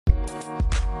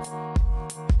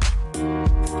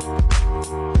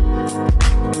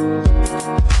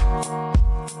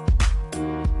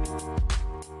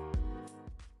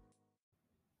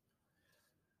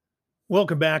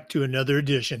Welcome back to another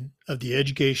edition of the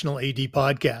Educational AD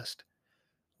Podcast.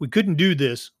 We couldn't do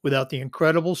this without the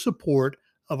incredible support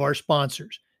of our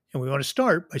sponsors, and we want to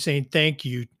start by saying thank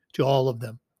you to all of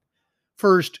them.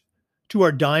 First, to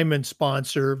our diamond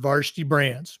sponsor, Varsity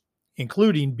Brands,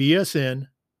 including BSN,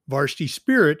 Varsity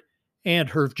Spirit, and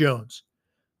Herff Jones.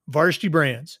 Varsity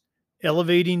Brands,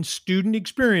 elevating student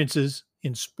experiences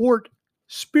in sport,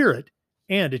 spirit,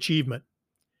 and achievement.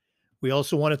 We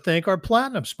also want to thank our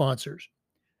platinum sponsors,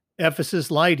 Ephesus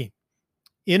Lighting,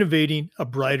 innovating a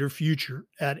brighter future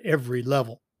at every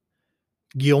level.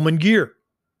 Gilman Gear,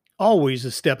 always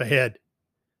a step ahead.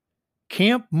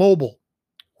 Camp Mobile,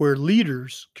 where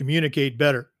leaders communicate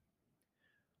better.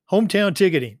 Hometown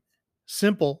Ticketing,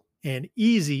 simple and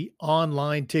easy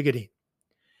online ticketing.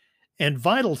 And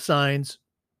Vital Signs,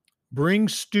 bring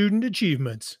student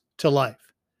achievements to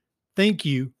life. Thank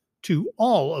you to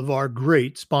all of our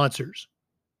great sponsors.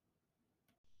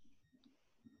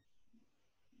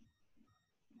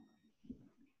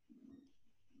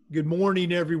 Good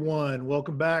morning, everyone.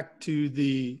 Welcome back to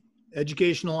the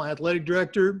Educational Athletic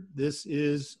Director. This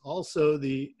is also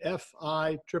the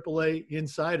FI AAA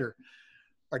Insider.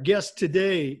 Our guest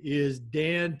today is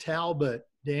Dan Talbot.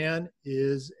 Dan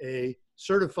is a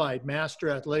certified Master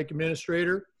Athletic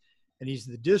Administrator, and he's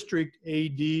the District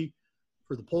AD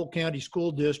for the Polk County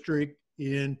School District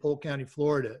in Polk County,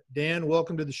 Florida. Dan,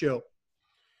 welcome to the show.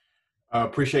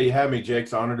 Appreciate you having me, Jake.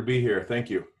 It's an honor to be here. Thank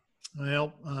you.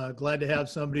 Well, glad to have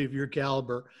somebody of your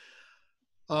caliber.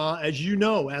 As you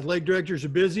know, athletic directors are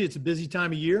busy. It's a busy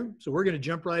time of year, so we're going to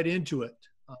jump right into it.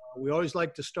 We always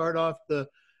like to start off the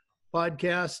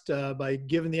podcast by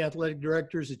giving the athletic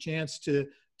directors a chance to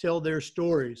tell their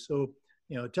stories. So,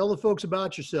 tell the folks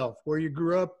about yourself, where you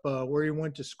grew up, where you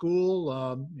went to school,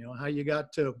 how you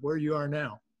got to where you are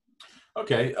now.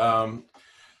 Okay.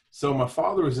 So my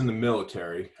father was in the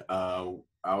military. I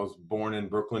was born in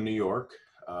Brooklyn, New York.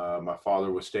 My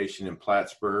father was stationed in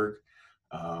Plattsburgh.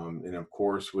 And of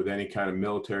course, with any kind of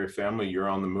military family, you're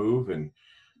on the move, and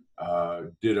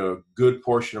did a good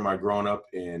portion of my growing up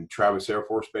in Travis Air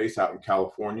Force Base out in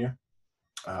California.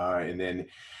 And then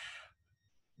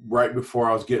right before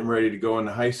I was getting ready to go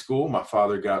into high school, my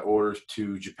father got orders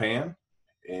to Japan,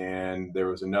 and there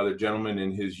was another gentleman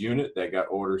in his unit that got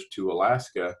orders to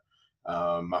Alaska.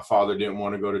 My father didn't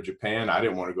want to go to Japan. I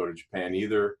didn't want to go to Japan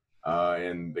either.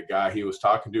 And the guy he was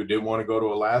talking to didn't want to go to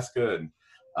Alaska. And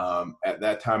at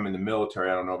that time in the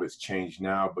military, I don't know if it's changed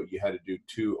now, but you had to do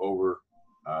 2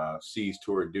 overseas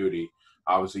tour of duty.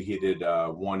 Obviously, he did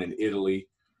one in Italy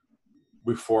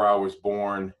before I was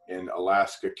born, and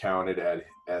Alaska counted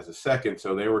as a second.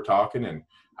 So they were talking, and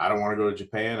I don't want to go to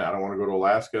Japan. I don't want to go to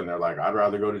Alaska. And they're like, I'd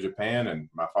rather go to Japan. And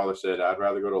my father said, I'd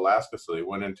rather go to Alaska. So they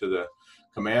went into the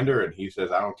commander, and he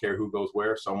says, I don't care who goes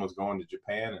where. Someone's going to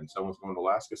Japan and someone's going to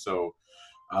Alaska. So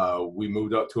we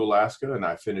moved up to Alaska, and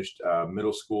I finished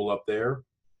middle school up there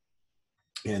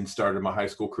and started my high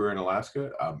school career in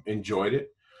Alaska. Enjoyed it.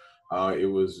 It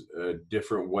was a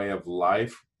different way of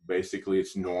life. Basically,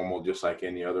 it's normal, just like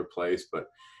any other place. But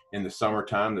in the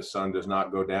summertime, the sun does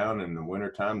not go down. In the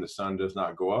wintertime, the sun does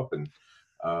not go up. And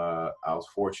I was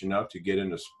fortunate enough to get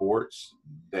into sports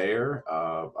there.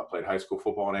 I played high school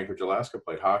football in Anchorage, Alaska,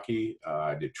 played hockey.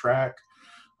 I did track.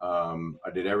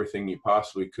 I did everything you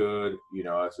possibly could,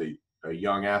 as a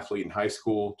young athlete in high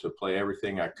school, to play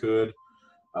everything I could.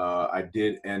 I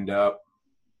did end up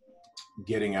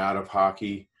getting out of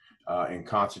hockey and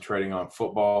concentrating on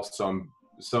football.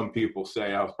 Some people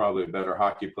say I was probably a better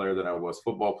hockey player than I was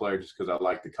football player, just because I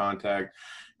like the contact.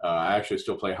 I actually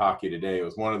still play hockey today. It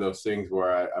was one of those things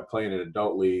where I play in an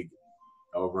adult league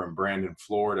over in Brandon,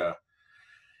 Florida,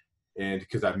 and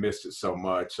because I missed it so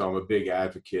much. So I'm a big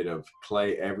advocate of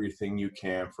play everything you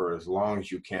can for as long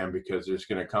as you can, because there's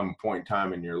going to come a point in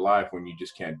time in your life when you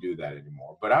just can't do that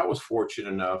anymore. But I was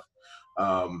fortunate enough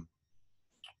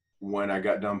when I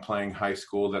got done playing high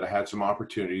school that I had some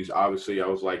opportunities. Obviously, I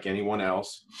was like anyone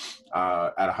else.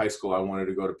 Out of high school, I wanted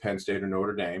to go to Penn State or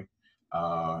Notre Dame.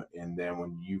 And then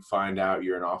when you find out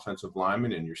you're an offensive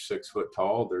lineman and you're 6 foot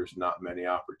tall, there's not many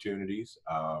opportunities.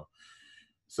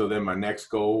 So then my next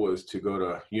goal was to go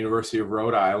to University of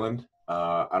Rhode Island.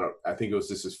 I think it was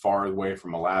just as far away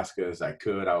from Alaska as I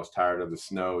could. I was tired of the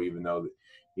snow, even though,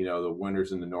 the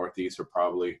winters in the Northeast are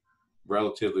probably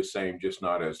relatively same, just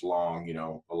not as long.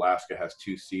 Alaska has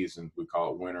 2 seasons. We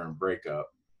call it winter and breakup.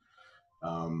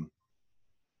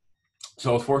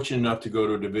 So I was fortunate enough to go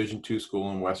to a Division II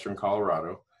school in Western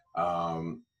Colorado.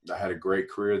 I had a great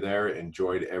career there,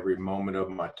 enjoyed every moment of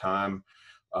my time.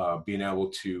 being able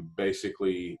to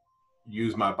basically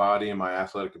use my body and my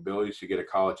athletic abilities to get a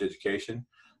college education.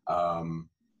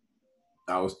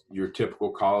 I was your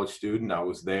typical college student. I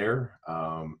was there.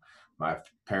 My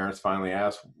parents finally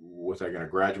asked, was I going to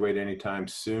graduate anytime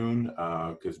soon?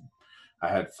 Because I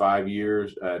had 5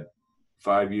 years,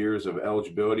 5 years of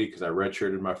eligibility because I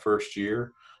redshirted my first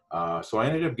year. So I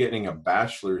ended up getting a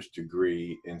bachelor's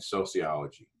degree in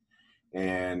sociology.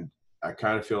 And I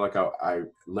kind of feel like I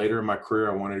later in my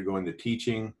career, I wanted to go into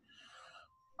teaching.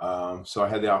 So I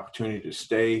had the opportunity to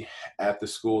stay at the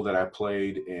school that I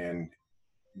played and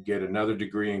get another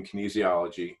degree in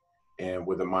kinesiology and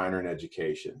with a minor in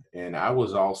education. And I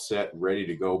was all set, ready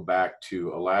to go back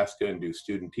to Alaska and do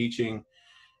student teaching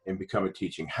and become a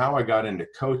teaching. How I got into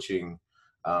coaching,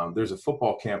 there's a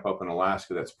football camp up in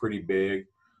Alaska that's pretty big.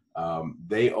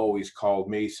 They always called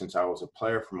me, since I was a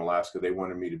player from Alaska, they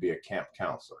wanted me to be a camp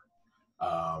counselor.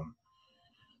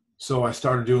 So I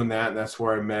started doing that, and that's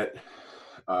where I met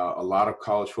a lot of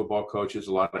college football coaches,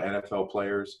 a lot of NFL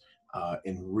players,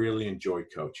 and really enjoyed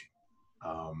coaching.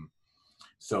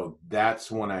 So that's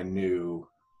when I knew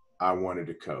I wanted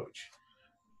to coach.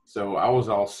 So I was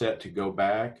all set to go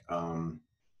back.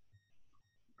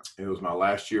 It was my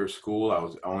last year of school.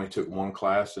 I only took one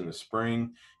class in the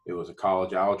spring. It was a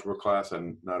college algebra class.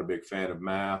 I'm not a big fan of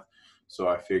math, so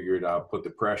I figured I'll put the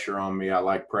pressure on me. I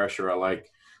like pressure. I like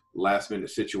last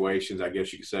minute situations. I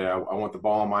guess you could say I want the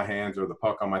ball in my hands or the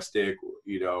puck on my stick.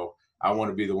 I want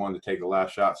to be the one to take the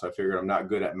last shot. So I figured I'm not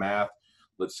good at math.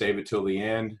 Let's save it till the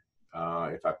end.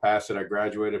 If I pass it, I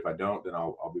graduate. If I don't, then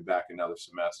I'll be back another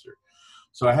semester.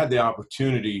 So I had the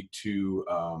opportunity to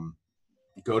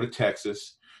go to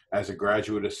Texas as a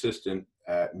graduate assistant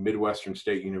at Midwestern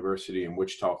State University in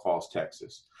Wichita Falls,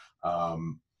 Texas.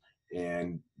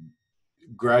 And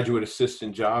graduate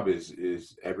assistant job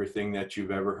is everything that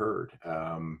you've ever heard.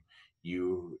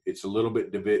 It's a little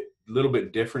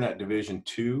bit different at Division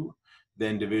II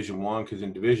than Division I, because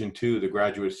in Division II, the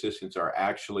graduate assistants are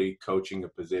actually coaching a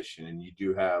position, and you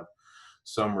do have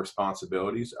some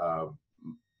responsibilities.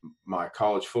 My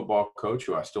college football coach,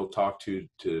 who I still talk to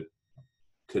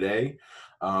today,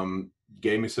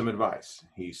 gave me some advice.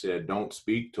 He said, don't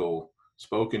speak till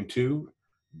spoken to.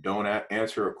 Don't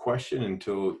answer a question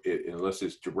unless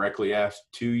it's directly asked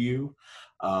to you.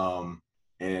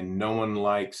 And no one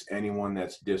likes anyone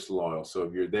that's disloyal. So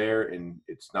if you're there and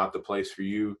it's not the place for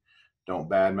you, don't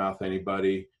badmouth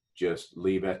anybody. Just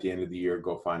leave at the end of the year,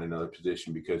 go find another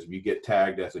position, because if you get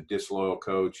tagged as a disloyal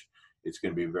coach, it's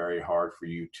going to be very hard for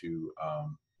you to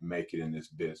make it in this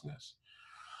business.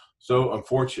 So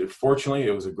fortunately,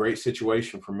 it was a great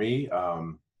situation for me. I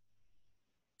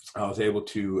was able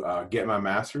to get my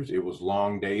master's. It was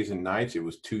long days and nights. It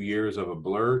was 2 years of a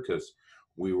blur because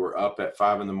we were up at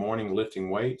 5 a.m.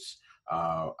 lifting weights.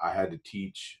 I had to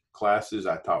teach classes.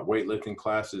 I taught weightlifting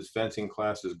classes, fencing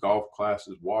classes, golf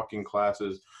classes, walking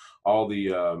classes, all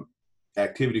the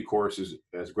activity courses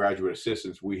as graduate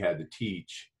assistants we had to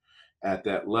teach at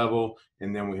that level.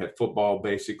 And then we had football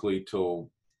basically till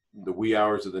the wee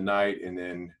hours of the night. And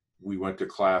then we went to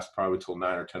class probably till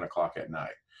 9 or 10 o'clock at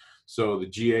night. So the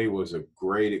GA was a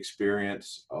great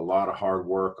experience, a lot of hard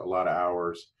work, a lot of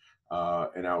hours.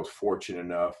 And I was fortunate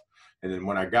enough. And then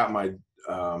when I got my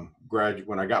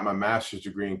master's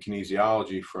degree in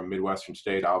kinesiology from Midwestern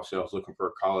State, obviously I was looking for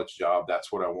a college job.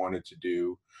 That's what I wanted to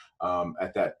do.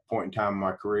 At that point in time in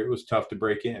my career, it was tough to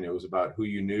break in. It was about who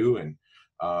you knew, and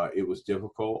it was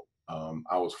difficult.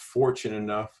 I was fortunate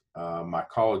enough. My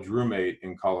college roommate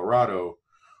in Colorado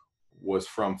was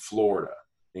from Florida,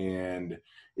 and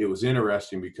it was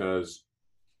interesting because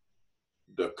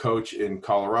the coach in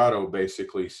Colorado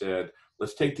basically said,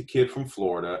 let's take the kid from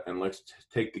Florida and let's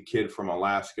take the kid from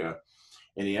Alaska.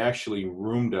 And he actually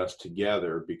roomed us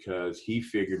together because he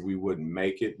figured we wouldn't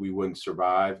make it. We wouldn't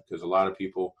survive, because a lot of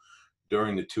people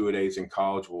during the 2 days in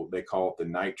college, they call it the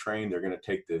night train. They're going to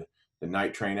take the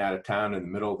night train out of town in the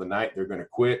middle of the night. They're going to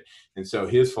quit. And so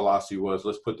his philosophy was,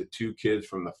 let's put the two kids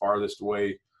from the farthest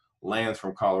away lands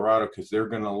from Colorado, because they're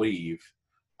going to leave.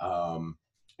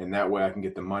 And that way I can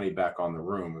get the money back on the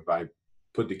room. If I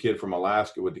put the kid from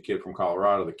Alaska with the kid from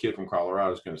Colorado, the kid from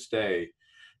Colorado is going to stay,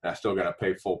 and I still got to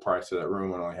pay full price for that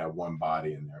room and only have one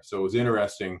body in there. So it was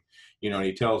interesting, and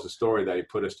he tells the story that he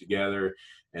put us together,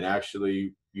 and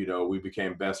actually, we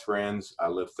became best friends. I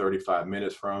lived 35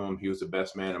 minutes from him. He was the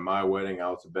best man in my wedding. I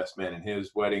was the best man in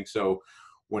his wedding. So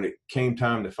when it came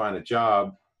time to find a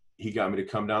job, he got me to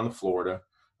come down to Florida.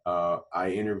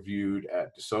 I interviewed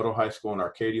at DeSoto High School in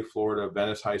Arcadia, Florida,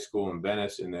 Venice High School in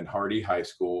Venice, and then Hardy High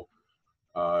School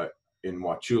in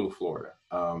Wauchula, Florida.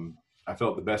 I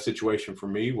felt the best situation for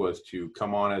me was to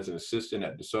come on as an assistant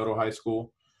at DeSoto High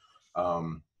School.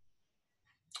 Was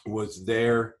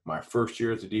there my first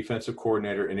year as a defensive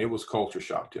coordinator, and it was culture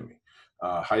shock to me.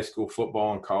 High school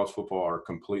football and college football are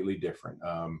completely different.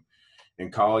 In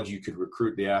college, you could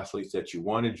recruit the athletes that you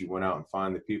wanted. You went out and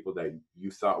find the people that you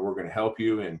thought were going to help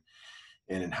you. And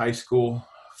in high school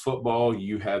football,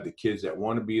 you have the kids that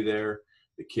want to be there,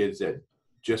 the kids that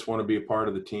just want to be a part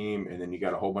of the team. And then you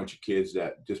got a whole bunch of kids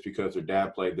that just because their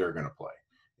dad played, they're going to play.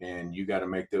 And you got to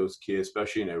make those kids,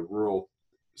 especially in a rural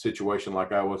situation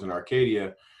like I was in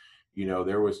Arcadia, you know,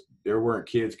 there weren't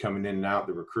kids coming in and out.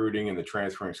 The recruiting and the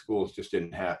transferring schools just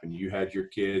didn't happen. You had your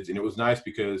kids, and it was nice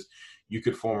because you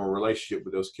could form a relationship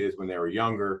with those kids when they were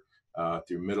younger,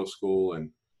 through middle school and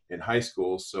in high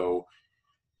school. So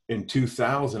in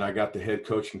 2000, I got the head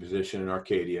coaching position in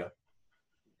Arcadia.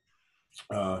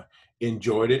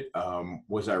 Enjoyed it.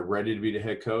 Was I ready to be the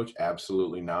head coach?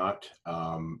 Absolutely not.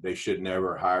 They should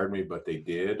never hired me, but they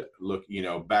did. Look, you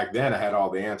know, back then I had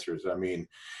all the answers. I mean,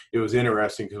 it was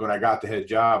interesting because when I got the head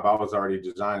job, I was already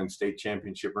designing state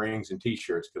championship rings and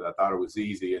T-shirts because I thought it was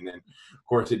easy. And then, of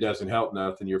course, it doesn't help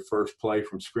nothing. Your first play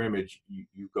from scrimmage,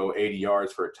 you go 80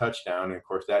 yards for a touchdown. And, of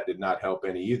course, that did not help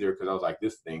any either because I was like,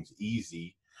 this thing's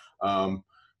easy.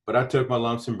 But I took my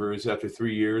lumps and bruises. After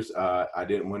 3 years, I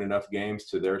didn't win enough games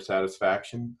to their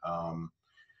satisfaction.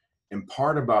 And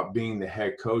part about being the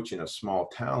head coach in a small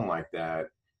town like that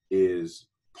is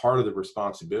part of the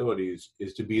responsibilities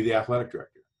is to be the athletic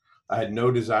director. I had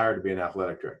no desire to be an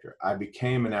athletic director. I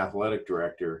became an athletic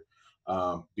director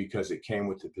because it came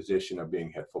with the position of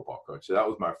being head football coach. So that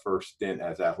was my first stint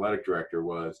as athletic director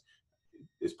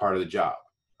is part of the job.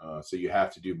 So you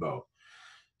have to do both.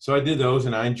 So I did those,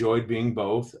 and I enjoyed being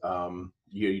both.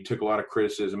 You took a lot of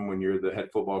criticism when you're the head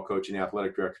football coach and the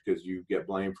athletic director because you get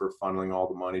blamed for funneling all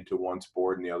the money to one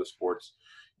sport and the other sports,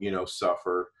 you know,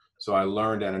 suffer. So I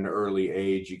learned at an early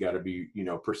age, you got to be, you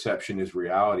know, perception is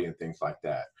reality and things like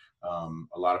that.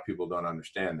 A lot of people don't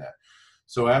understand that.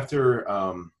 So after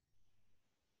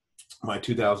my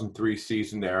 2003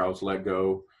 season there, I was let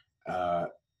go.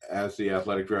 As the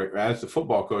athletic director, as the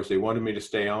football coach, they wanted me to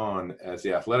stay on as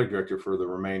the athletic director for the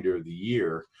remainder of the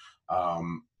year.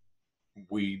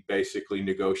 We basically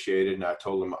negotiated, and I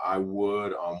told them I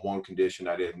would on one condition.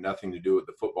 I had nothing to do with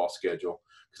the football schedule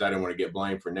because I didn't want to get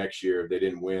blamed for next year. If they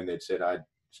didn't win, they'd said I'd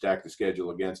stack the schedule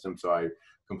against them. So I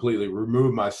completely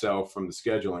removed myself from the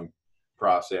scheduling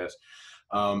process,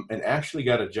 and actually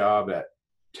got a job at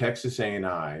Texas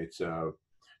A&I. It's a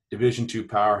Division II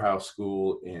powerhouse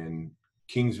school in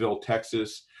Kingsville,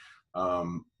 Texas.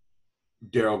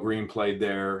 Darrell Green played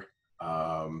there.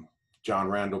 John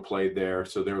Randall played there.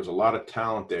 So there was a lot of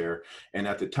talent there. And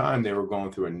at the time they were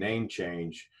going through a name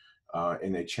change,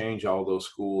 and they changed all those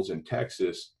schools in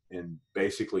Texas and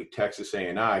basically Texas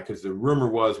A&I, because the rumor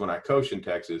was when I coached in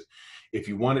Texas, if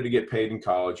you wanted to get paid in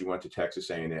college, you went to Texas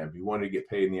A&M. If you wanted to get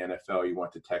paid in the NFL, you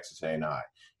went to Texas A&I.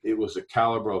 It was the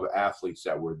caliber of athletes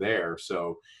that were there.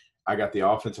 So I got the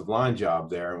offensive line job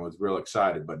there and was real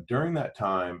excited. But during that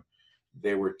time,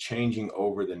 they were changing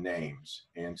over the names.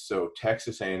 And so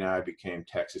Texas A&I became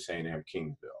Texas A&M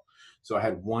Kingsville. So I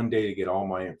had one day to get all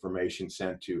my information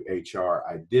sent to HR.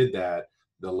 I did that.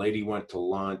 The lady went to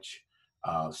lunch.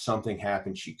 Something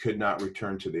happened. She could not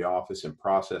return to the office and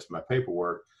process my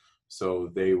paperwork.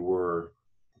 So they were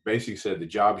basically said, the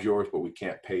job's yours, but we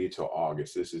can't pay you till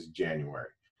August. This is January.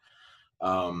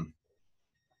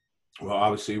 Well,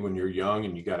 obviously, when you're young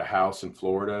and you got a house in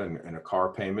Florida and a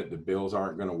car payment, the bills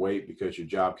aren't going to wait because your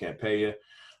job can't pay you.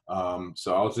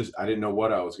 So I didn't know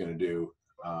what I was going to do.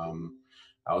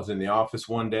 I was in the office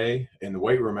one day in the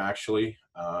weight room, actually,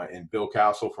 and Bill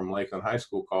Castle from Lakeland High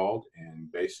School called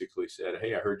and basically said,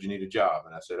 "Hey, I heard you need a job."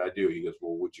 And I said, "I do." He goes,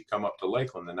 "Well, would you come up to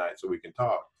Lakeland tonight so we can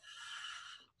talk?"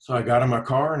 So I got in my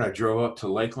car and I drove up to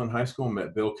Lakeland High School,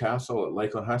 met Bill Castle at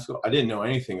Lakeland High School. I didn't know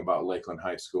anything about Lakeland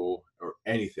High School or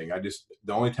anything.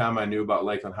 The only time I knew about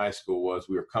Lakeland High School was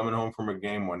we were coming home from a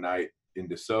game one night in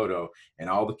DeSoto, and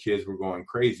all the kids were going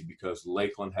crazy because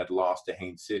Lakeland had lost to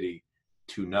Haines City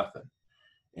 2-0.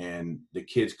 And the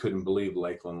kids couldn't believe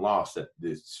Lakeland lost, that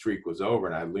the streak was over.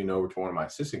 And I leaned over to one of my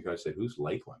assistant coaches and said, "Who's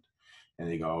Lakeland?" And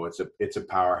they go, it's a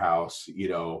powerhouse, you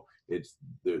know, they're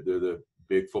the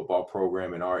big football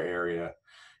program in our area.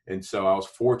 And so I was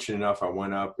fortunate enough, I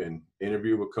went up and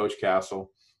interviewed with Coach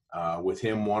Castle, with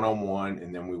him one-on-one.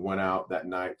 And then we went out that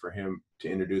night for him to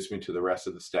introduce me to the rest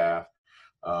of the staff.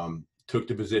 Took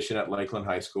the position at Lakeland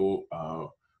High School,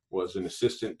 was an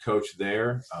assistant coach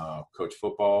there, coached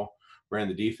football, ran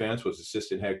the defense, was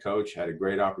assistant head coach, had a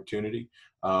great opportunity.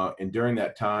 And during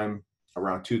that time,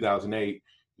 around 2008,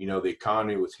 you know, the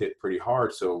economy was hit pretty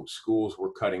hard. So schools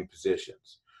were cutting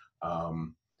positions.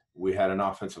 we had an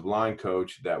offensive line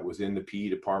coach that was in the PE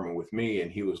department with me,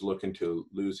 and he was looking to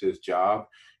lose his job.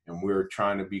 And we were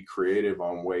trying to be creative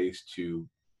on ways to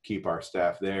keep our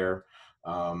staff there.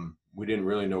 We didn't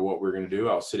really know what we were going to do.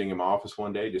 I was sitting in my office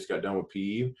one day, just got done with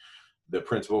PE. The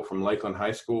principal from Lakeland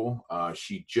High School,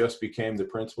 she just became the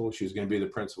principal. She was going to be the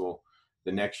principal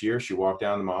the next year. She walked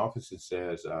down to my office and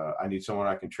says, I need someone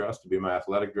I can trust to be my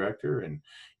athletic director, and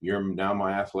you're now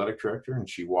my athletic director. And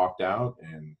she walked out,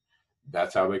 and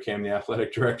that's how I became the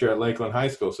athletic director at Lakeland High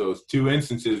School. So it was two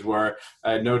instances where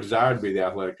I had no desire to be the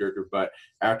athletic director, but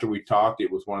after we talked,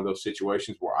 it was one of those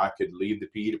situations where I could leave the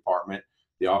PE department.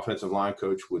 The offensive line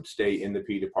coach would stay in the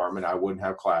PE department. I wouldn't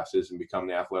have classes and become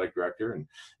the athletic director. And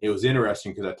it was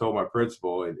interesting because I told my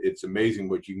principal, it's amazing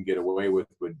what you can get away with,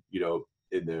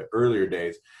 in the earlier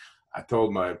days. I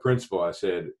told my principal, I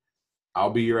said,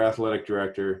 I'll be your athletic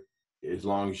director as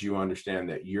long as you understand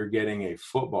that you're getting a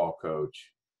football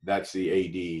coach. That's the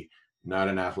AD, not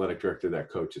an athletic director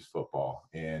that coaches football.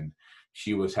 And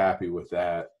she was happy with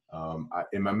that.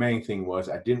 And my main thing was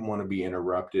I didn't want to be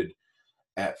interrupted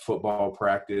at football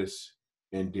practice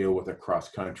and deal with a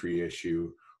cross-country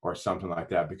issue or something like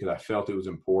that, because I felt it was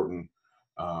important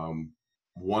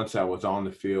once I was on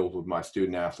the field with my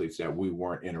student athletes that we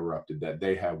weren't interrupted, that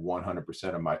they had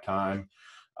 100% of my time,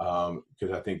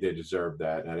 because I think they deserve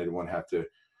that. And I didn't want to have to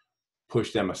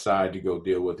push them aside to go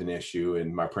deal with an issue.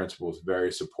 And my principal is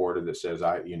very supportive, that says,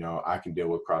 I can deal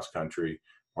with cross country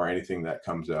or anything that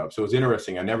comes up. So it's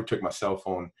interesting. I never took my cell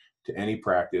phone to any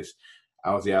practice.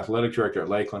 I was the athletic director at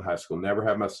Lakeland High School, never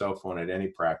had my cell phone at any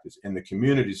practice. And the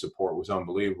community support was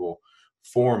unbelievable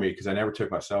for me because I never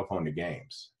took my cell phone to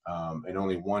games. And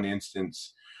only one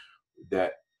instance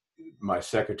that my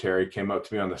secretary came up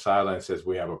to me on the sideline and says,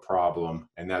 we have a problem.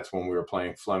 And that's when we were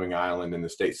playing Fleming Island in the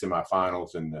state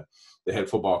semifinals. And the head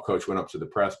football coach went up to the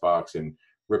press box and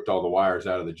ripped all the wires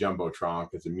out of the Jumbotron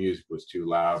because the music was too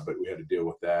loud, but we had to deal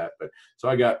with that. But so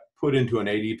I got put into an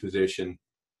AD position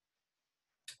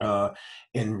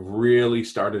and really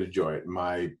started to enjoy it.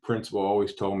 My principal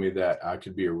always told me that I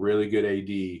could be a really good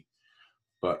AD,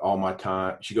 but all my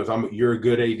time, she goes, you're a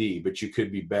good AD, but you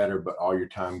could be better, but all your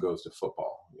time goes to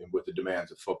football and with the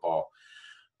demands of football.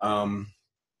 And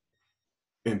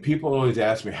people always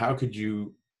ask me, how could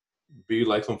you be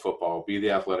Lakeland football, be the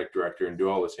athletic director, and do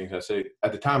all those things? I say,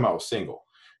 at the time I was single.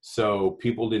 So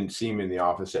people didn't see me in the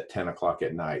office at 10 o'clock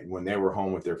at night. When they were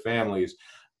home with their families,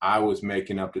 I was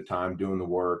making up the time doing the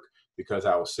work because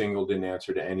I was single, didn't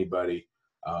answer to anybody.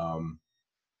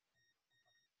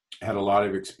 Had a lot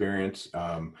of experience.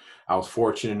 I was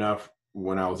fortunate enough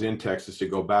when I was in Texas to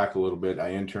go back a little bit.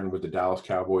 I interned with the Dallas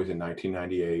Cowboys in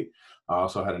 1998. I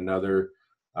also had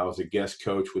I was a guest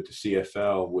coach with the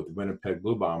CFL with the Winnipeg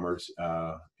Blue Bombers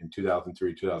in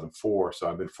 2003, 2004. So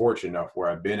I've been fortunate enough where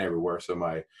I've been everywhere. So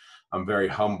I'm very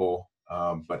humble.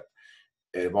 But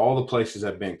of all the places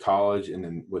I've been, college and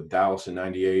then with Dallas in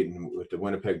 98 and with the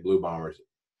Winnipeg Blue Bombers,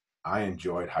 I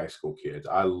enjoyed high school kids.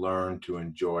 I learned to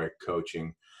enjoy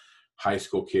coaching high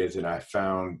school kids, and I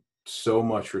found so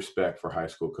much respect for high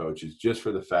school coaches just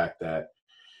for the fact that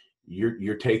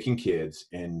you're taking kids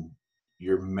and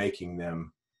you're making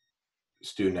them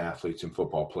student athletes and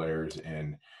football players,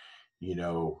 and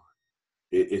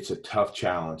it's a tough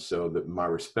challenge. So that my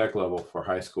respect level for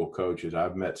high school coaches,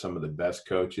 I've met some of the best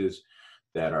coaches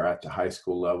that are at the high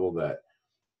school level that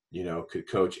could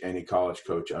coach any college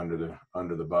coach under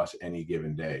the bus any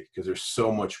given day, because there's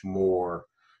so much more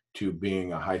to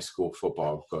being a high school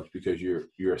football coach, because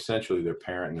you're essentially their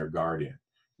parent and their guardian.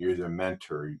 You're their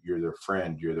mentor, you're their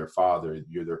friend, you're their father,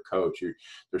 you're their coach.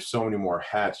 There's so many more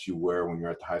hats you wear when you're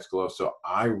at the high school level. So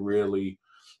I really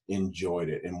enjoyed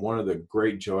it. And one of the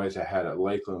great joys I had at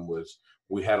Lakeland was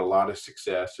we had a lot of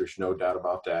success. There's no doubt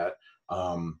about that.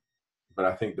 But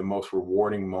I think the most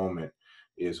rewarding moment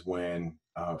is when,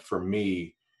 for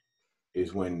me,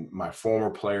 is when my former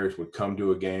players would come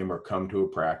to a game or come to a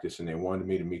practice and they wanted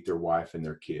me to meet their wife and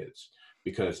their kids,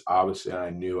 because obviously I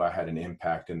knew I had an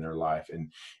impact in their life.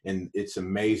 And it's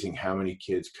amazing how many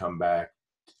kids come back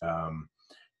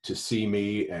to see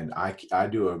me, and I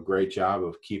do a great job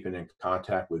of keeping in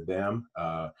contact with them.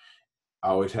 I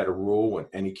always had a rule when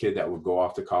any kid that would go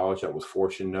off to college that was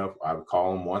fortunate enough, I would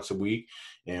call them once a week,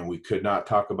 and we could not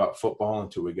talk about football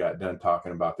until we got done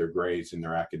talking about their grades and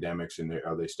their academics and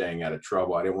are they staying out of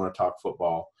trouble. I didn't want to talk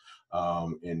football.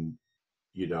 So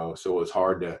it was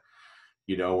hard to,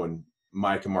 when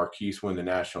Mike and Marquise win the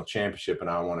national championship and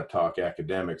I want to talk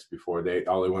academics before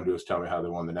all they want to do is tell me how they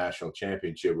won the national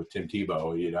championship with Tim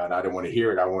Tebow, and I didn't want to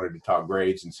hear it. I wanted to talk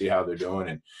grades and see how they're doing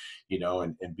and,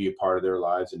 and be a part of their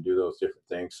lives and do those different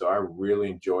things. So I really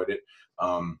enjoyed it.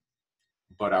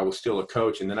 but I was still a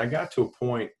coach. And then I got to a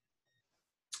point,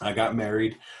 I got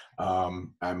married.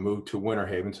 I moved to Winter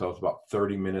Haven, so I was about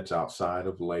 30 minutes outside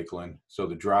of Lakeland. So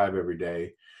the drive every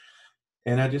day.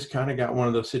 And I just kind of got one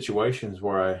of those situations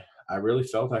where I really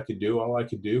felt I could do all I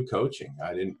could do coaching.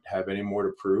 I didn't have any more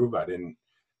to prove. I didn't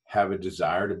have a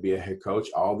desire to be a head coach.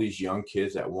 All these young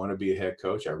kids that want to be a head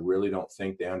coach, I really don't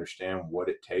think they understand what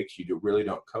it takes. Really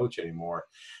don't coach anymore.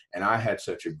 And I had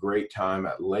such a great time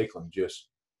at Lakeland just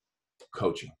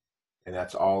coaching. And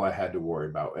that's all I had to worry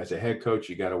about. As a head coach,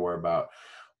 you got to worry about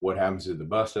what happens if the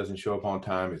bus doesn't show up on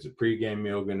time. Is the pregame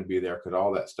meal going to be there? Because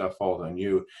all that stuff falls on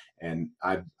you. And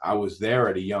I was there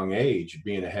at a young age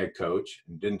being a head coach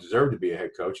and didn't deserve to be a head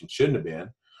coach and shouldn't have been.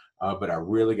 But I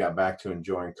really got back to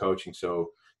enjoying coaching. So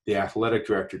the athletic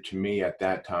director to me at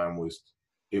that time was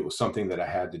something that I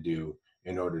had to do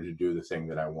in order to do the thing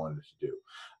that I wanted to do.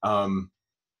 And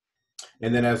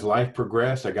then as life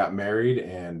progressed, I got married,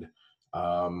 and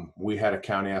we had a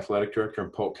county athletic director in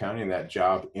Polk County, and that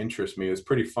job interests me. It was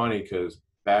pretty funny because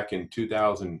back in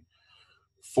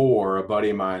 2004, a buddy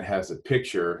of mine has a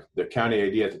picture. The county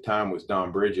AD at the time was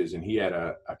Don Bridges, and he had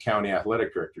a county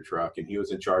athletic director truck, and he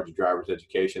was in charge of driver's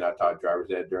education. I taught driver's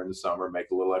ed during the summer,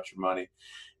 make a little extra money.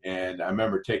 And I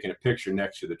remember taking a picture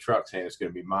next to the truck saying it's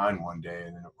going to be mine one day.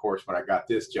 And then, of course, when I got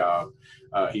this job,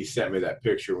 he sent me that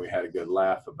picture, and we had a good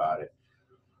laugh about it.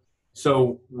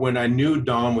 So when I knew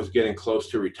Don was getting close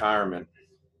to retirement,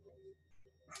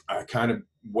 I kind of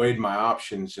weighed my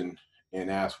options and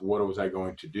asked, what was I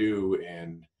going to do?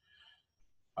 And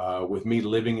with me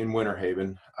living in Winter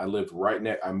Haven, I moved right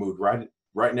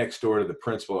next door to the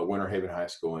principal at Winter Haven High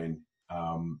School. And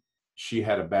she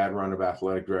had a bad run of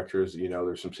athletic directors.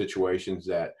 There's some situations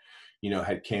that,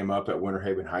 had came up at Winter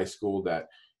Haven High School that,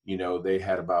 they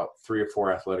had about 3 or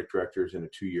 4 athletic directors in a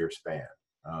 2-year span.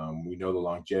 We know the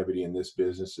longevity in this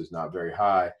business is not very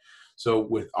high. So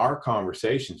with our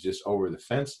conversations just over the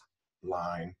fence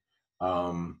line,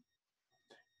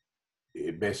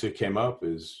 it basically came up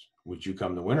as, would you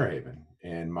come to Winter Haven?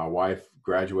 And my wife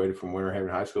graduated from Winter Haven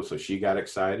High School, so she got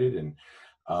excited. And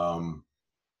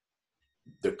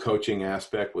the coaching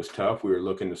aspect was tough. We were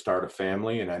looking to start a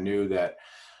family, and I knew that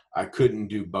I couldn't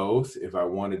do both if I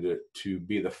wanted to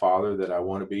be the father that I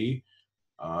want to be.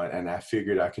 And I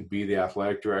figured I could be the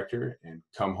athletic director and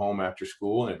come home after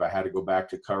school. And if I had to go back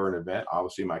to cover an event,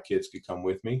 obviously my kids could come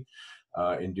with me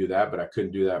and do that, but I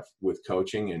couldn't do that with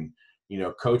coaching. And,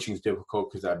 coaching is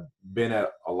difficult because I've been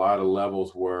at a lot of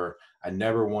levels where I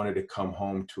never wanted to come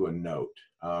home to a note.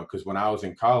 Because when I was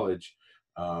in college,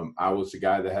 I was the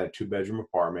guy that had a 2-bedroom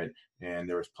apartment, and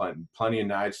there was plenty of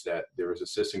nights that there was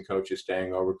assistant coaches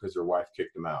staying over because their wife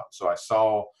kicked them out. So I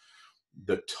saw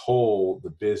the toll the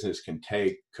business can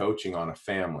take coaching on a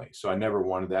family. So I never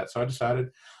wanted that. So I decided,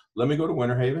 let me go to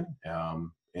Winter Haven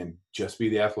and just be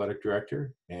the athletic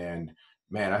director. And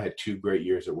man, I had 2 great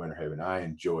years at Winter Haven. I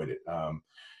enjoyed it.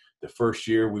 The first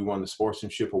year we won the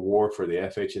Sportsmanship Award for the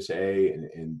FHSA,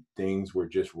 and things were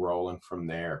just rolling from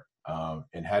there,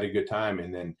 and had a good time.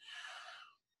 And then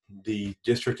the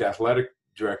district athletic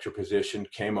director position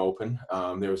came open.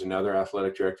 There was another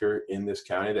athletic director in this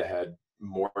county that had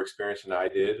more experience than I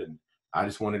did, and I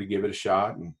just wanted to give it a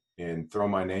shot and throw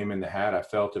my name in the hat. I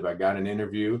felt if I got an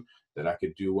interview that I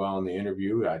could do well in the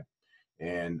interview.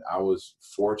 And I was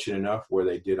fortunate enough where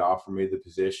they did offer me the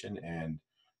position, and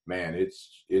man,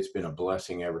 it's been a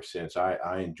blessing ever since.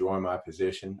 I enjoy my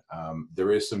position.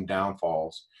 There is some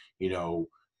downfalls,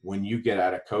 when you get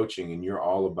out of coaching and you're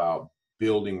all about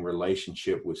building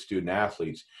relationship with student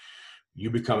athletes. You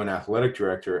become an athletic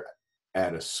director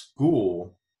at a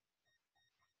school,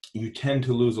 you tend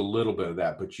to lose a little bit of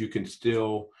that, but you can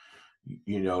still,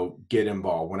 get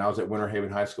involved. When I was at Winter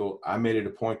Haven High School, I made it a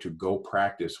point to go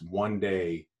practice one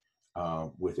day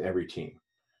with every team.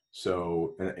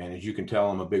 So, and as you can tell,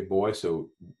 I'm a big boy,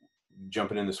 so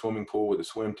jumping in the swimming pool with the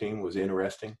swim team was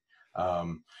interesting.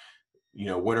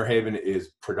 Winter Haven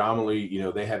is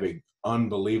predominantly, they have a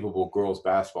unbelievable girls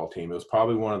basketball team. It was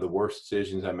probably one of the worst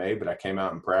decisions I made, but I came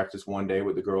out and practiced one day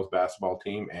with the girls basketball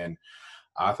team, and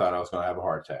I thought I was going to have a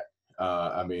heart attack.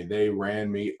 They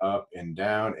ran me up and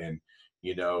down, and,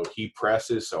 he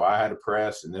presses, so I had to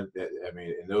press. And then,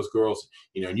 and those girls,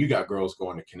 and you got girls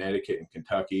going to Connecticut and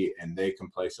Kentucky, and they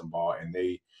can play some ball, and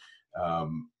they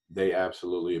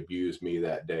absolutely abused me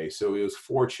that day. So it was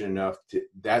fortunate enough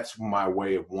that's my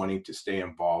way of wanting to stay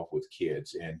involved with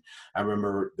kids. And I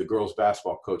remember the girls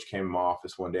basketball coach came in my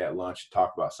office one day at lunch to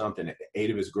talk about something.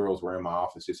 8 of his girls were in my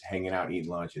office just hanging out,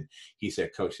 eating lunch. And he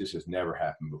said, "Coach, this has never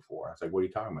happened before." I was like, "What are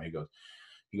you talking about?"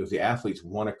 He goes, "The athletes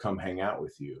want to come hang out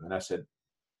with you." And I said,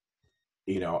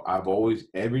 I've always,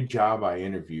 every job I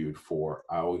interviewed for,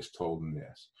 I always told them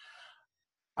this: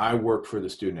 I work for the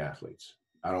student athletes.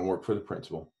 I don't work for the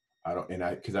principal. I don't,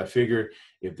 because I figure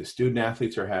if the student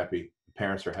athletes are happy, the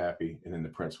parents are happy, and then the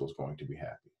principal is going to be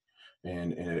happy.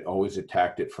 And it always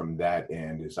attacked it from that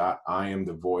end, is I am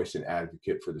the voice and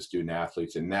advocate for the student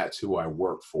athletes, and that's who I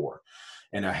work for.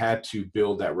 And I had to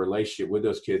build that relationship with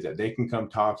those kids that they can come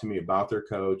talk to me about their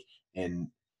coach and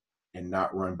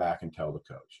not run back and tell the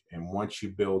coach. And once you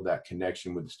build that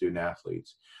connection with the student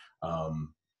athletes,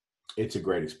 it's a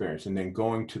great experience. And then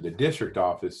going to the district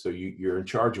office, so you're in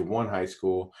charge of one high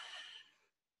school,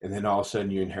 and then all of a sudden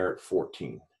you inherit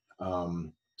 14.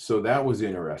 So that was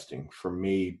interesting for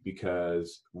me,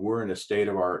 because we're in a state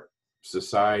of our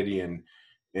society and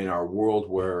in our world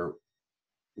where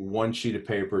one sheet of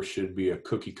paper should be a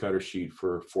cookie cutter sheet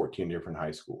for 14 different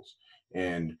high schools.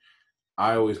 And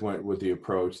I always went with the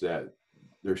approach that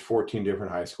there's 14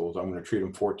 different high schools. I'm going to treat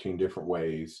them 14 different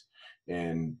ways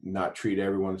and not treat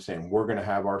everyone the same. We're going to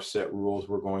have our set rules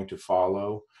we're going to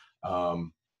follow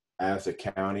as a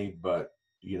county, but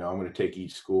I'm going to take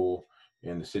each school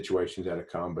and the situations that have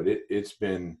come. But it's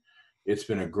been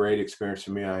a great experience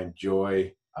for me. I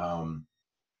enjoy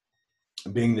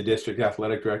being the district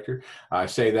athletic director. I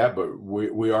say that, but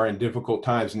we are in difficult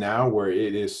times now where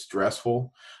it is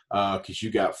stressful, because you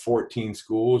got 14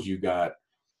 schools, you got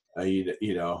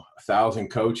 1,000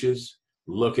 coaches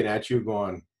looking at you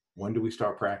going, when do we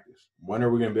start practice? When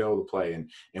are we going to be able to play? And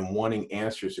wanting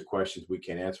answers to questions we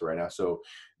can't answer right now. So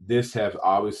this has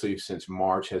obviously, since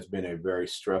March, has been a very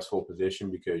stressful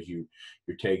position, because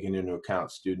you're taking into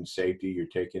account student safety, you're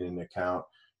taking into account,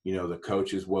 the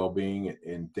coach's well-being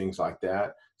and things like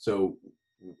that. So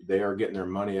they are getting their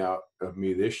money out of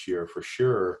me this year for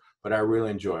sure, but I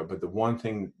really enjoy it. But the one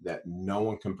thing that no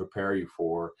one can prepare you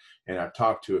for, and I've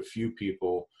talked to a few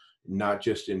people, not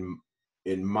just in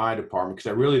my department, because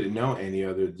I really didn't know any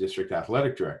other district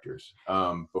athletic directors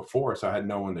before, so I had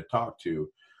no one to talk to.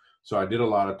 So I did a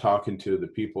lot of talking to the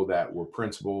people that were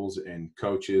principals and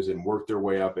coaches and worked their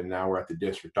way up, and now we're at the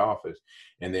district office,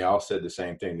 and they all said the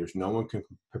same thing: there's no one can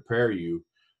prepare you.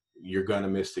 You're going to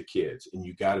miss the kids, and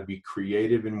you got to be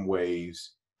creative in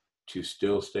ways to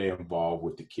still stay involved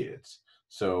with the kids.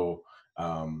 So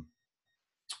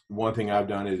one thing I've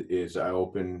done is I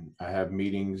have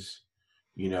meetings,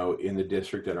 in the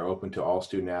district that are open to all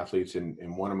student athletes. And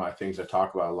one of my things I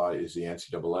talk about a lot is the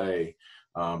NCAA.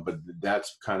 But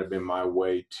that's kind of been my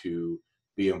way to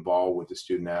be involved with the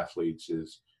student athletes,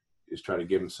 is try to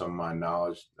give them some of my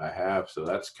knowledge I have. So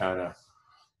that's kind of,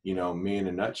 me in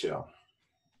a nutshell.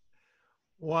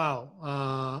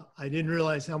 Wow. I didn't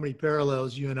realize how many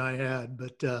parallels you and I had,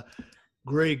 but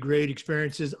great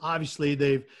experiences. Obviously,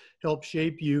 they've helped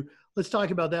shape you. Let's talk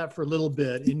about that for a little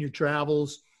bit. In your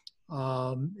travels,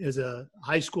 as a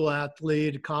high school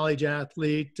athlete, a college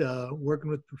athlete,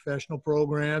 working with professional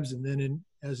programs, and then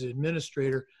as an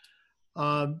administrator,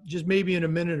 just maybe in a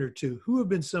minute or two, who have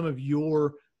been some of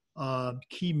your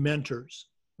key mentors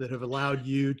that have allowed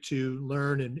you to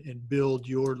learn and build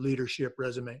your leadership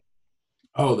resume?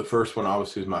 Oh, the first one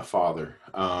obviously is my father.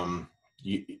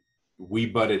 We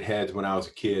butted heads when I was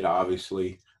a kid,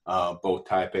 obviously, both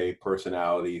type A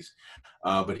personalities,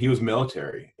 but he was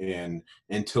military. And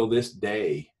until this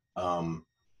day, the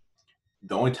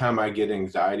only time I get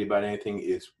anxiety about anything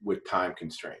is with time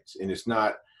constraints. And it's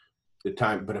not the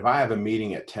time, but if I have a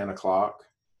meeting at 10 o'clock,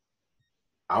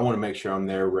 I want to make sure I'm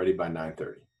there ready by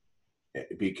 9:30.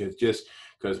 Because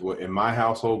in my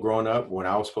household growing up, when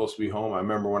I was supposed to be home, I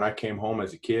remember when I came home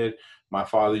as a kid, my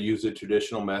father used the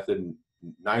traditional method: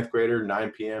 9th grader,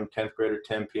 9 p.m., 10th grader,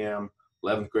 10 p.m.,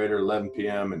 11th grader, 11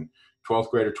 p.m., and 12th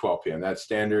grader, 12 p.m. That's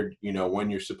standard, when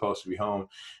you're supposed to be home.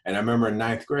 And I remember in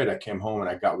 9th grade, I came home and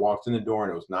I walked in the door,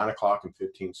 and it was 9 o'clock and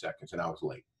 15 seconds, and I was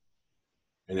late.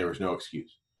 And there was no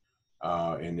excuse.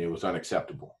 And it was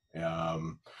unacceptable.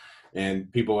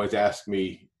 And people always ask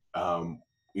me,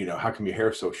 how come your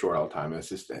hair's so short all the time? And it's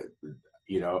just that,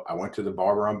 I went to the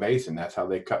barber on base, and that's how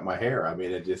they cut my hair. I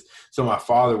mean, so my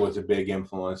father was a big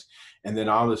influence. And then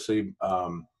obviously,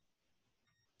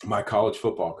 my college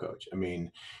football coach. I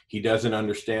mean, he doesn't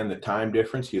understand the time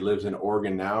difference. He lives in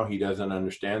Oregon now. He doesn't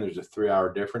understand there's a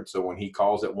 3-hour difference. So when he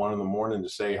calls at 1 a.m. to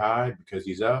say hi because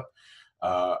he's up,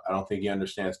 I don't think he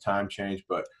understands time change.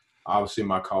 But obviously,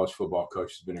 my college football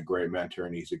coach has been a great mentor,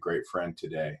 and he's a great friend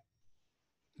today.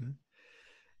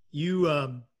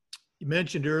 You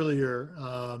mentioned earlier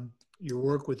your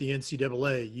work with the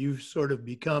NCAA. You've sort of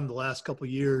become, the last couple of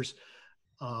years,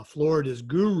 Florida's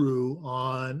guru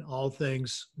on all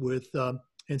things with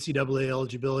NCAA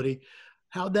eligibility.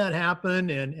 How'd that happen,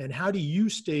 and how do you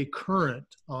stay current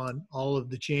on all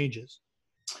of the changes?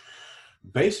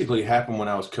 Basically happened when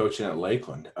I was coaching at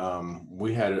Lakeland.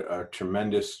 We had a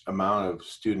tremendous amount of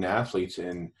student athletes,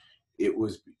 and it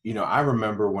was, I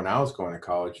remember when I was going to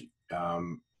college,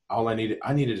 all I needed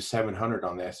a 700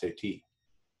 on the SAT.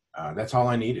 That's all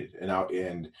I needed.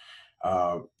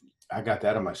 Uh, I got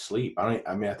that in my sleep.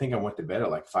 I mean, I think I went to bed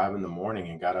at like 5 in the morning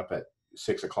and got up at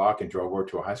 6 o'clock and drove over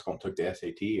to a high school and took the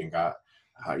SAT and got,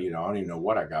 I don't even know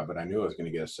what I got, but I knew I was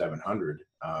going to get a 700.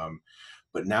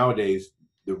 But nowadays,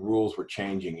 the rules were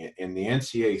changing, and the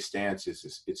NCAA stance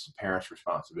is it's the parents'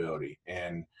 responsibility.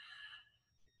 And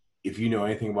if you know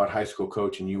anything about high school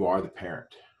coaching, you are the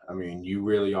parent. I mean, you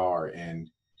really are, and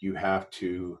you have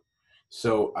to.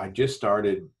 So I just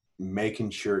started making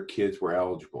sure kids were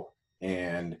eligible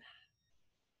and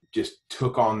just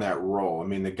took on that role. I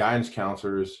mean, the guidance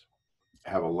counselors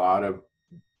have a lot of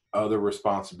other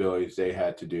responsibilities they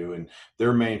had to do, and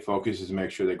their main focus is to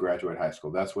make sure they graduate high school.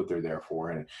 That's what they're there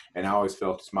for. And I always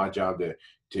felt it's my job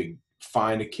to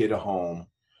find a kid a home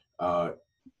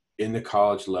in the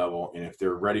college level, and if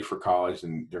they're ready for college,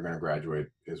 then they're going to graduate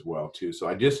as well too. So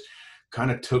I just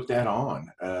kind of took that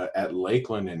on at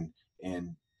Lakeland,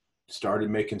 and started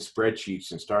making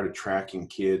spreadsheets and started tracking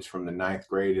kids from the ninth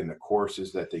grade and the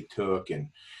courses that they took, and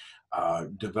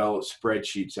developed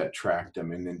spreadsheets that tracked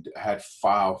them, and then had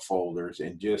file folders,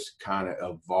 and just kind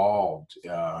of evolved.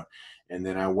 And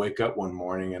then I wake up one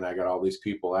morning and I got all these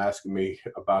people asking me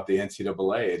about the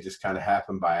NCAA. It just kind of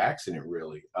happened by accident,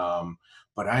 really.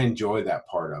 But I enjoy that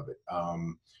part of it.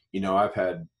 I've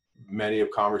had many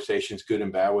of conversations, good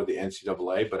and bad, with the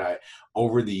NCAA, but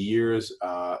over the years,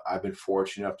 I've been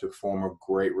fortunate enough to form a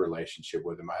great relationship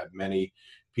with them. I have many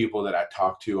people that I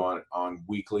talk to on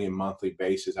weekly and monthly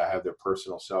basis. I have their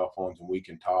personal cell phones and we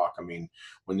can talk. I mean,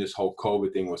 when this whole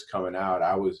COVID thing was coming out,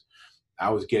 I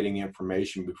was getting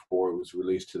information before it was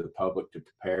released to the public to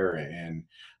prepare. And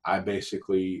I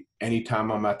basically,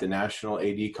 anytime I'm at the National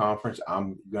AD Conference,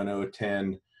 I'm going to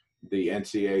attend the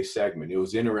NCAA segment. It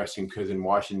was interesting because in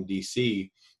Washington,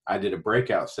 D.C., I did a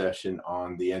breakout session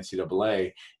on the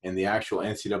NCAA, and the actual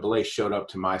NCAA showed up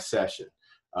to my session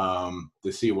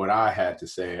to see what I had to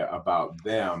say about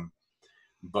them.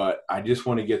 But I just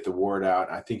want to get the word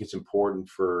out. I think it's important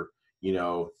for,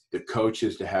 the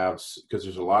coaches to have, because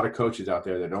there's a lot of coaches out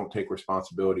there that don't take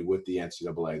responsibility with the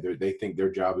NCAA. They think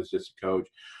their job is just to coach.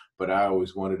 But I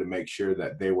always wanted to make sure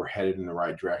that they were headed in the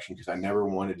right direction, because I never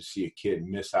wanted to see a kid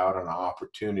miss out on an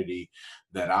opportunity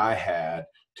that I had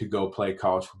to go play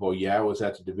college football. Yeah, I was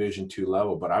at the Division II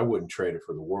level, but I wouldn't trade it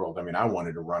for the world. I mean, I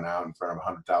wanted to run out in front of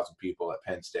 100,000 people at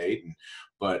Penn State,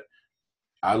 but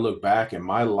I look back and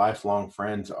my lifelong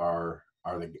friends were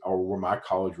my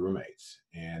college roommates,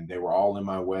 and they were all in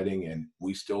my wedding, and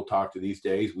we still talk to these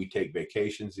days. We take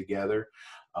vacations together.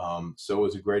 So it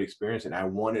was a great experience, and I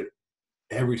wanted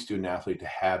every student athlete to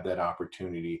have that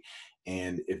opportunity.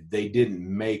 And if they didn't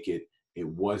make it, it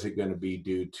wasn't going to be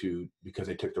because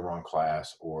they took the wrong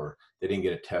class or they didn't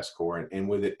get a test score. And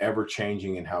with it ever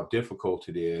changing and how difficult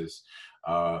it is,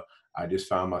 I just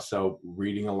found myself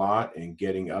reading a lot and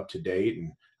getting up to date.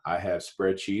 And I have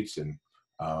spreadsheets, and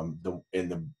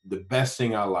the best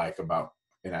thing I like about,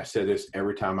 and I said this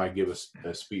every time I give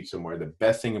a speech somewhere, the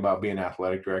best thing about being an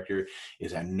athletic director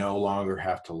is I no longer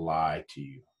have to lie to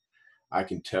you. I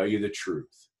can tell you the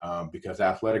truth, because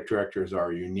athletic directors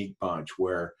are a unique bunch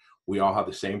where we all have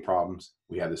the same problems.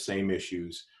 We have the same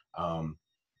issues.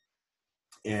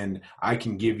 And I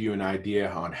can give you an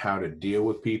idea on how to deal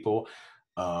with people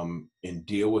and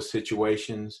deal with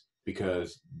situations,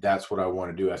 because that's what I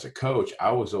want to do. As a coach,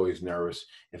 I was always nervous.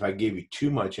 If I gave you too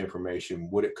much information,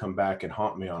 would it come back and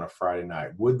haunt me on a Friday night?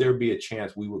 Would there be a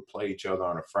chance we would play each other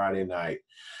on a Friday night?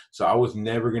 So I was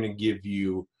never going to give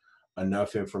you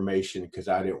enough information because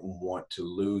I didn't want to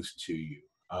lose to you.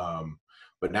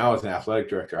 But now as an athletic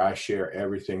director, I share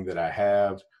everything that I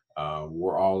have.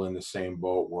 We're all in the same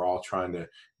boat. We're all trying to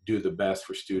do the best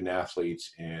for student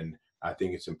athletes. And I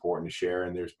think it's important to share.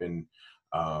 And there's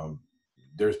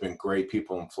been great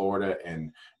people in Florida,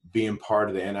 and being part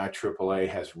of the NIAAA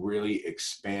has really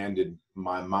expanded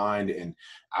my mind. And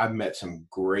I've met some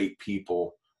great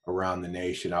people around the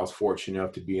nation. I was fortunate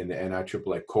enough to be in the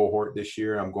NIAAA cohort this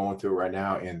year. I'm going through it right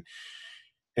now.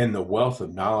 And the wealth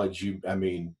of knowledge,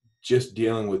 just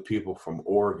dealing with people from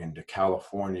Oregon to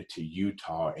California to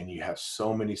Utah, and you have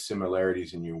so many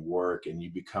similarities in your work, and you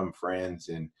become friends.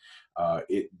 And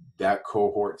that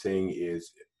cohort thing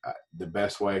is the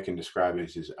best way I can describe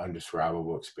it is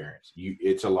undescribable experience.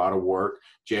 It's a lot of work.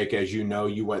 Jake, as you know,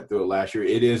 you went through it last year.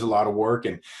 It is a lot of work,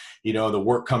 and the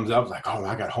work comes up like, oh,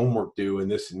 I got homework due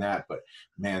and this and that. But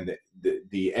man,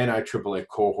 the NIAAA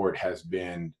cohort has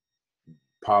been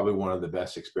probably one of the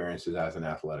best experiences as an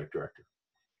athletic director.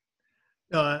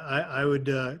 No, I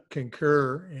would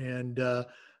concur. And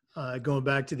going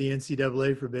back to the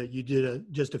NCAA for a bit, you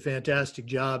did just a fantastic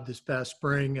job this past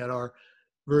spring at our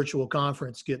virtual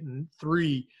conference, getting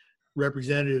 3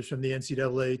 representatives from the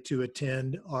NCAA to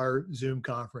attend our Zoom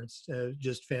conference.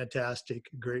 Just fantastic,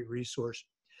 great resource.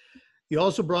 You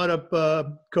also brought up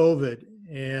COVID,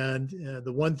 and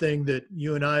the one thing that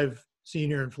you and I have seen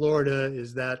here in Florida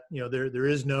is that there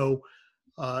is no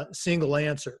single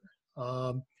answer.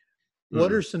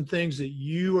 What are some things that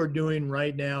you are doing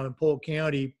right now in Polk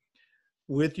County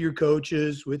with your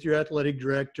coaches, with your athletic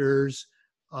directors,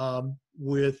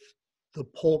 with the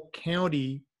Polk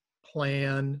County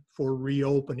plan for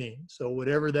reopening? So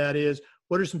whatever that is,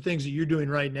 what are some things that you're doing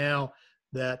right now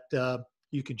that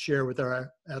you can share with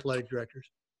our athletic directors?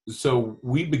 So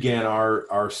we began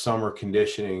our summer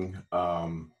conditioning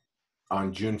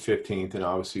on June 15th, and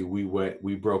obviously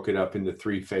we broke it up into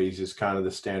 3 phases, kind of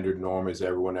the standard norm as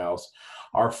everyone else.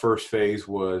 Our first phase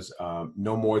was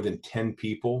no more than 10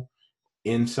 people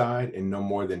inside and no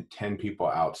more than 10 people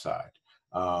outside.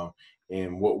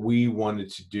 And what we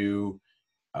wanted to do,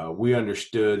 we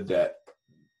understood that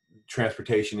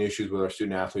transportation issues with our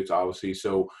student athletes, obviously,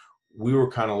 so we were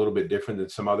kind of a little bit different than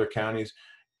some other counties.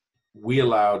 We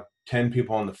allowed 10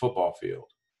 people on the football field,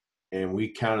 and we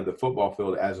counted the football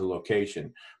field as a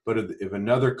location. But if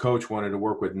another coach wanted to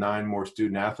work with 9 more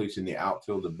student athletes in the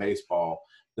outfield of baseball,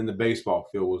 then the baseball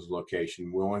field was a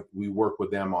location. We work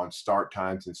with them on start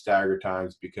times and stagger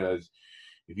times, because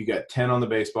if you got 10 on the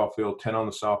baseball field, 10 on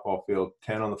the softball field,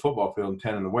 10 on the football field, and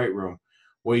 10 in the weight room,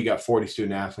 well, you got 40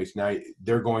 student athletes. Now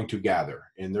they're going to gather,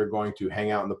 and they're going to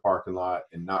hang out in the parking lot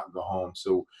and not go home.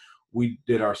 So we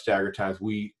did our stagger times.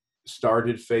 We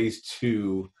started phase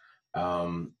 2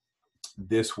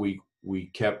 this week. We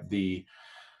kept the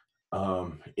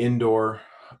indoor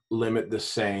limit the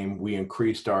same. We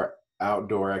increased our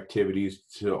outdoor activities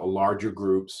to larger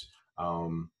groups.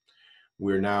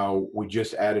 We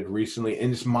just added recently,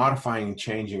 and it's modifying and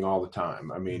changing all the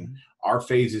time. I mean, our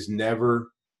phases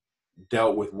never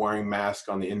dealt with wearing masks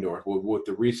on the indoor. With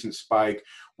the recent spike,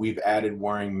 we've added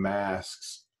wearing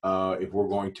masks if we're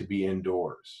going to be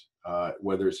indoors,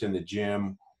 whether it's in the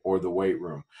gym or the weight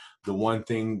room. The one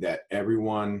thing that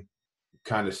everyone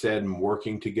kind of said and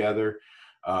working together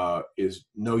is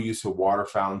no use of water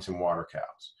fountains and water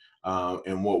cows.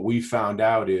 And what we found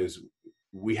out is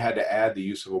we had to add the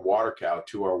use of a water cow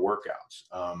to our workouts.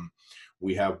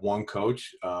 We have one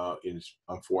coach,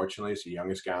 unfortunately, it's the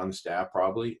youngest guy on the staff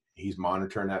probably. He's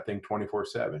monitoring that thing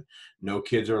 24/7. No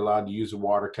kids are allowed to use a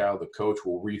water cow. The coach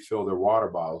will refill their water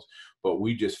bottles. But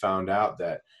we just found out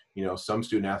that, some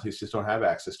student athletes just don't have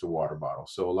access to water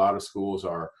bottles. So a lot of schools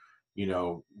are,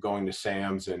 going to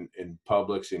Sam's and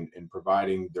Publix and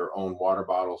providing their own water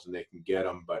bottles, and they can get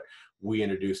them. But we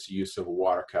introduced the use of a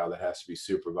water cow that has to be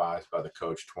supervised by the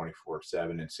coach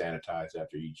 24/7 and sanitized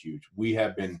after each use. We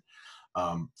have been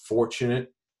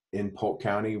fortunate in Polk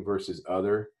County versus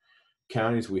other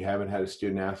counties. We haven't had a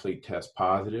student athlete test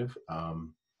positive.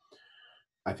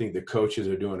 I think the coaches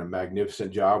are doing a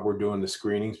magnificent job. We're doing the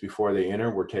screenings before they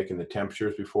enter. We're taking the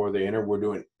temperatures before they enter. We're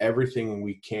doing everything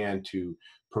we can to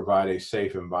provide a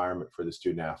safe environment for the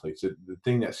student athletes. The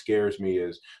thing that scares me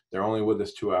is they're only with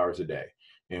us 2 hours a day,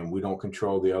 and we don't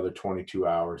control the other 22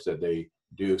 hours that they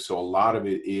do. So a lot of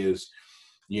it is,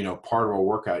 part of our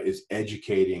workout is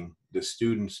educating the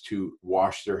students to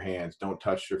wash their hands, don't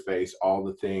touch their face, all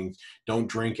the things, don't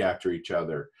drink after each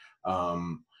other.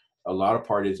 A lot of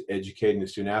part is educating the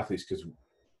student athletes, because,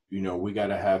 we got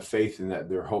to have faith in that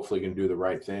they're hopefully going to do the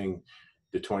right thing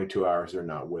the 22 hours they're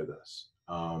not with us.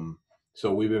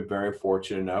 So we've been very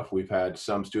fortunate enough. We've had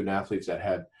some student athletes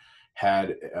that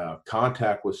had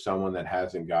contact with someone that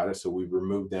hasn't got it. So we've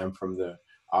removed them from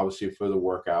obviously for the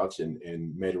workouts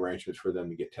and made arrangements for them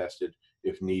to get tested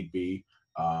if need be.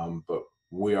 But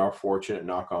we are fortunate,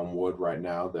 knock on wood, right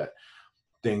now that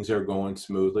things are going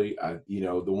smoothly.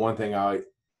 The one thing I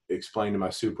explained to my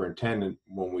superintendent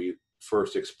when we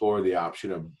first explored the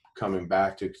option of coming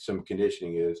back to some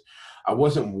conditioning is I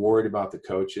wasn't worried about the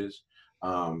coaches.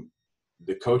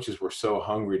 The coaches were so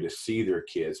hungry to see their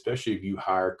kids, especially if you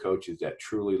hire coaches that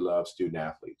truly love student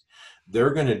athletes. They're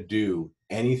going to do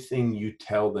anything you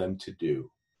tell them to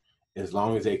do as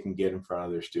long as they can get in front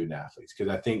of their student athletes.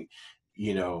 Because I think,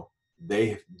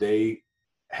 they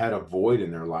had a void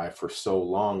in their life for so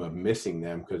long of missing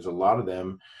them, because a lot of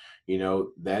them,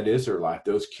 that is their life.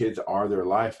 Those kids are their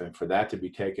life. And for that to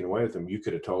be taken away with them, you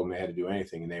could have told them they had to do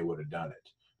anything and they would have done it.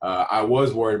 I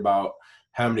was worried about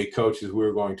how many coaches we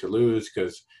were going to lose,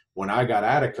 because when I got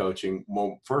out of coaching,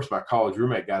 well, first my college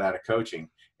roommate got out of coaching,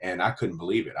 And I couldn't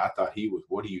believe it. I thought he was,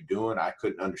 what are you doing? I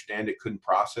couldn't understand it, couldn't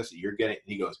process it. You're getting,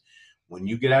 he goes, when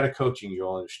you get out of coaching,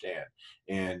 you'll understand.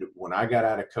 And when I got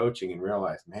out of coaching and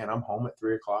realized, man, I'm home at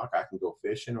 3:00, I can go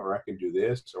fishing, or I can do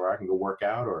this, or I can go work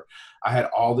out, or I had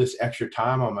all this extra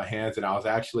time on my hands and I was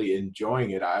actually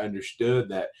enjoying it. I understood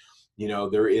that,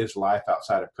 there is life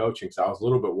outside of coaching. So I was a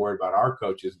little bit worried about our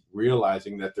coaches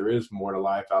realizing that there is more to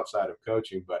life outside of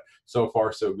coaching, but so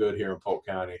far so good here in Polk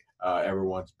County.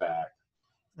 Everyone's back.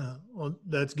 Well,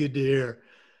 that's good to hear.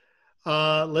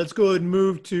 Let's go ahead and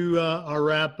move to our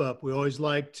wrap up. We always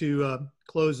like to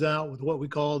close out with what we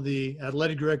call the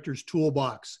athletic director's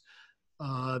toolbox.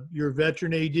 You're a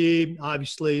veteran AD,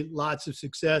 obviously lots of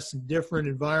success in different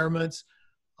environments.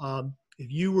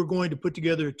 If you were going to put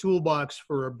together a toolbox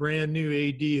for a brand new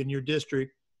AD in your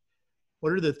district,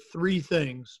 what are the 3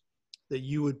 things that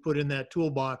you would put in that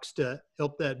toolbox to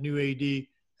help that new AD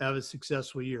have a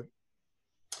successful year?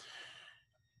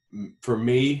 For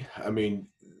me, I mean,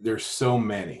 there's so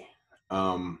many.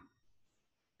 The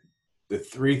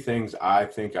 3 things I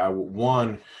think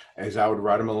one is I would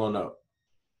write them a little note.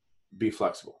 Be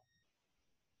flexible.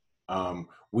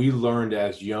 We learned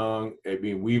as young,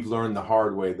 we've learned the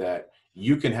hard way that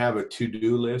you can have a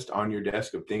to-do list on your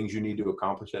desk of things you need to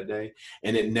accomplish that day,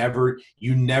 and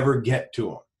you never get to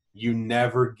them. You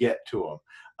never get to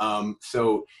them.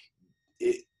 So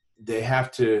they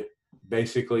have to,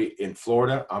 basically in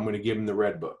Florida, I'm going to give them the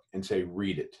red book and say,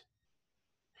 read it.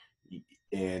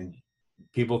 And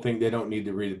people think they don't need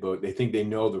to read the book. They think they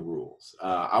know the rules.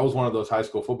 I was one of those high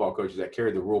school football coaches that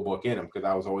carried the rule book in them because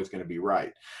I was always going to be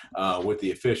right with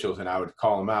the officials, and I would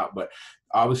call them out. But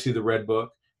obviously the red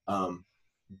book,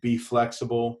 be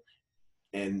flexible.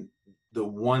 And the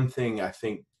one thing I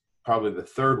think, probably the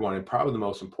third one and probably the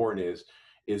most important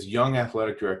is young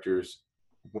athletic directors,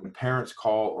 when parents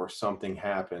call or something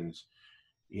happens,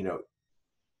 you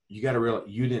got to realize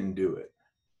you didn't do it.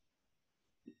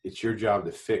 It's your job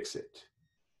to fix it.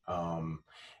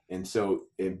 And so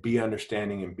be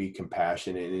understanding and be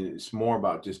compassionate. And it's more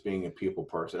about just being a people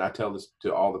person. I tell this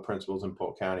to all the principals in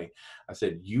Polk County. I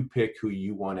said, you pick who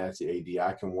you want as the AD.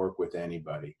 I can work with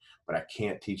anybody, but I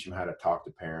can't teach them how to talk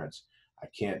to parents. I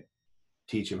can't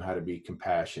teach them how to be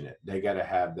compassionate. They got to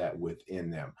have that within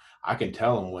them. I can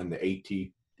tell them when the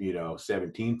AT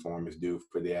 17 form is due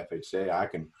for the FHA.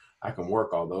 I can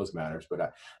work all those matters,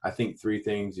 but I think 3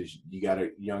 things is you got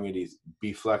to, young ADs,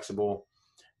 be flexible,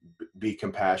 be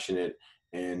compassionate,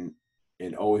 and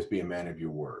always be a man of your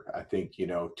word. I think,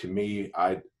 to me,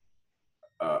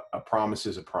 a promise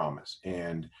is a promise.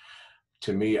 And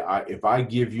to me, if I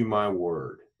give you my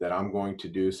word that I'm going to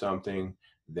do something,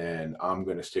 then I'm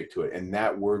going to stick to it. And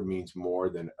that word means more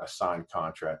than a signed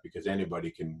contract, because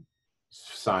anybody can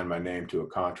sign my name to a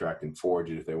contract and forge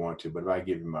it if they want to. But if I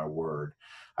give you my word,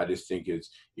 I just think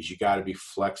is you got to be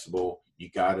flexible.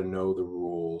 You got to know the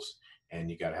rules,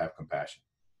 and you got to have compassion.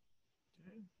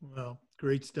 Well,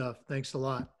 great stuff. Thanks a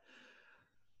lot.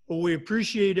 Well, we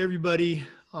appreciate everybody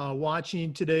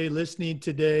watching today, listening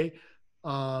today.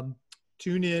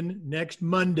 Tune in next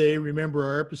Monday. Remember,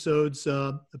 our episodes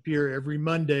appear every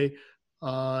Monday.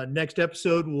 Next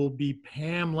episode will be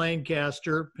Pam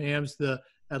Lancaster. Pam's the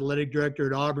athletic director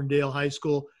at Auburndale High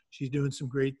School. She's doing some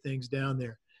great things down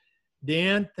there.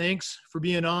 Dan, thanks for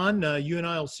being on. You and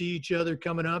I will see each other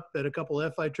coming up at a couple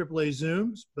of FIAAA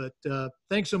Zooms, but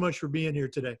thanks so much for being here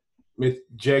today.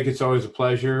 Jake, it's always a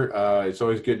pleasure. It's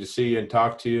always good to see you and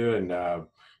talk to you, and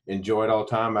enjoy it all the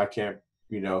time. I can't,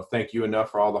 thank you enough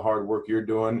for all the hard work you're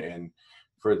doing and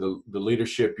for the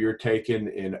leadership you're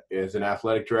taking as an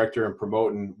athletic director and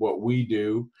promoting what we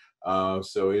do.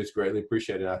 So it's greatly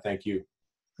appreciated. I thank you.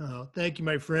 Thank you,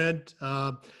 my friend.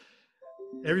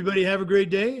 Everybody have a great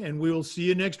day, and we will see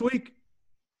you next week.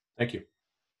 Thank you.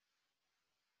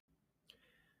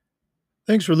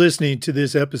 Thanks for listening to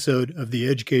this episode of the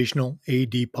Educational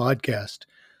AD Podcast.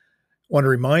 I want to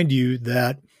remind you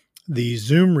that the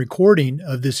Zoom recording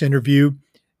of this interview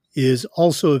is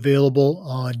also available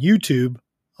on YouTube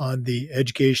on the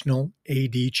Educational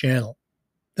AD channel.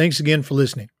 Thanks again for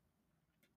listening.